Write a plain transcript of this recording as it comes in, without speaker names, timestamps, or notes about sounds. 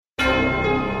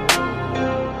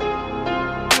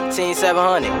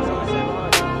18700.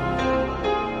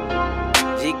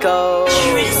 G-Code.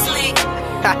 Trizly.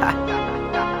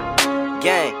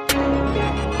 Gang.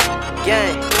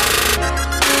 Gang.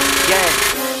 Gang.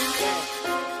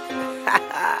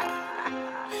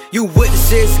 You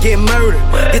witnesses get murdered.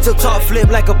 Get your top flip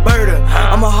like a birder.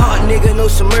 I'm a hot nigga, no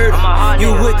some murder.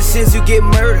 You witnesses, you get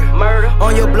murdered.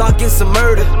 On your block, get some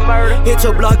murder. Hit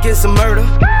your block, get some murder.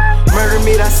 Murder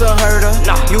me, that's unheard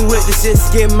of. You witnesses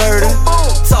get murdered.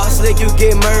 Talk slick, you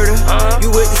get murdered. You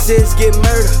witnesses get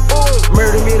murdered.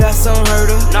 Murder me, that's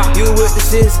unheard of. You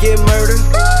witnesses get murdered.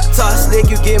 Talk slick,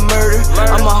 you get murdered.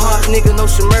 I'm a hot nigga, no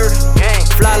some murder.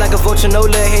 Fly like a vulture, no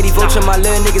little Haiti vulture. My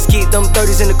little niggas keep them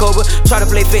 30s in the cobra. Try to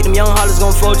play fake, them young hollers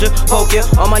gon' fold ya, poke ya.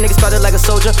 All my niggas started like a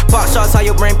soldier. Pop shots, how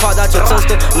your brain popped out your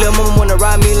toaster. Lil' mama wanna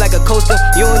ride me like a coaster.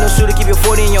 You ain't no shooter, keep your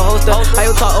 40 in your holster. How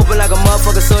your talk open like a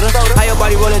motherfucker soda. How your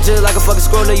body rolling just like a fucking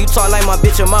scroller. You talk like my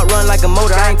bitch, I might run like a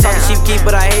motor. I ain't talking sheep keep,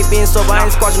 but I hate being sober. I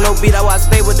ain't squashing no beat, that's why I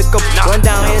stay with the coke. Run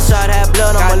down, headshot, had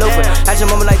blood on my loafer. Had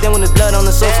your mama like that when there's blood on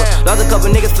the sofa. Lost a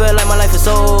couple niggas, feel like my life is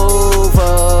over.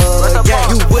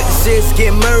 You witnesses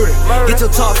get murdered. Get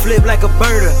your top flip like a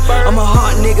birder. I'm a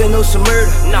hot nigga, no some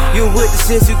murder. You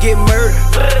witnesses, you get murdered.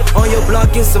 On your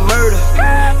block, get some murder.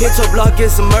 Hit your block,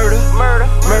 get some murder.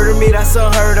 Murder me, that's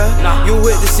unheard of. You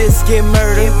witnesses get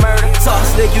murdered. Talk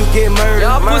slick, you get murdered.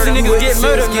 Y'all pussy niggas get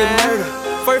murdered, man.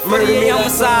 First Murder 48 me, on my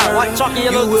that's side, unheard white of. chalk and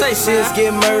yellow You taste, witnesses man.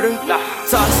 get murdered.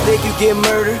 Talk slick, you get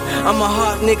murdered. I'm a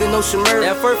hot nigga, no some murder.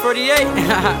 That first 48,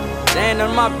 that ain't none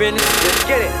of my business. Let's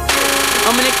get it.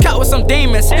 I'm in the cut with some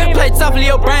demons. Play tough,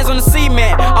 Leo brands on the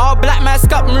cement. All black mask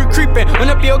up and creeping.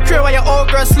 Went up your crib while your old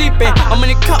girl sleeping. I'm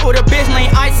in the cut with a bitch named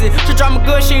Icy. She drive me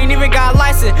good, she ain't even got a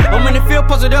license. I'm in the field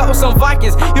posted up with some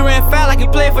Vikings. He ran fast like he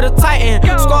played for the Titan.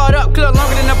 Squad up, clear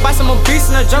longer than a bison. I'm a beast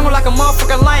in the jungle like a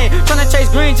motherfucking lion. Tryna chase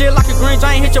green jit like a green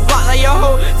giant. Hit your block like your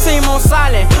whole team on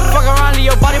silent. Fuck around, leave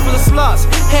your body full of slugs.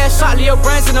 Headshot, leave your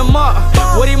brains in the mud.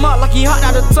 Wood him up like he hot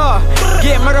out the tub.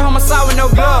 Get murder homicide with no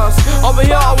gloves. Over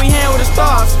here, all we hand with the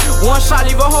stars. One shot,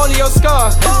 leave a hole in your skull.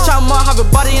 Chop him up, have a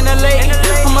body in the lake.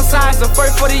 Homicide's the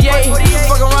first 48.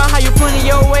 Fuck around, how you putting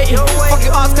your weight. Fuck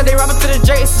your odds, cause they rapping to the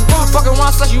Jason. Fuck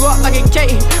around, slash you up like a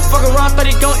cake. Fuck around,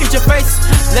 30 gon' eat your face.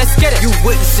 Let's get it. You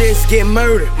witnesses get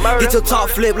murdered. Get your top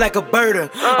flip like a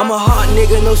birder. I'm a hot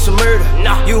nigga, no some murder.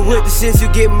 You witnesses, you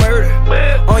get murdered.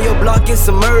 On your block, get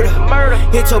some murder.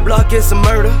 Hit your block, get some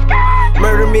murder.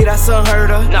 Murder me, that's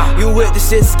unheard of. You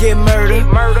witnesses get murdered.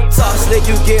 Talk slick,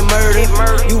 you get murdered.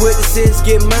 You witnesses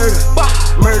get murdered.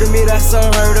 Murder me, that's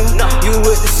unheard of. You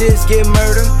witnesses get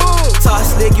murdered. Talk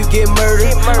slick, you get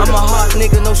murdered. I'm a hot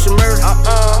nigga, no some murder.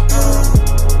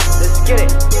 Let's get it.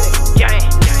 Gang.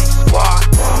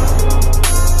 Squad.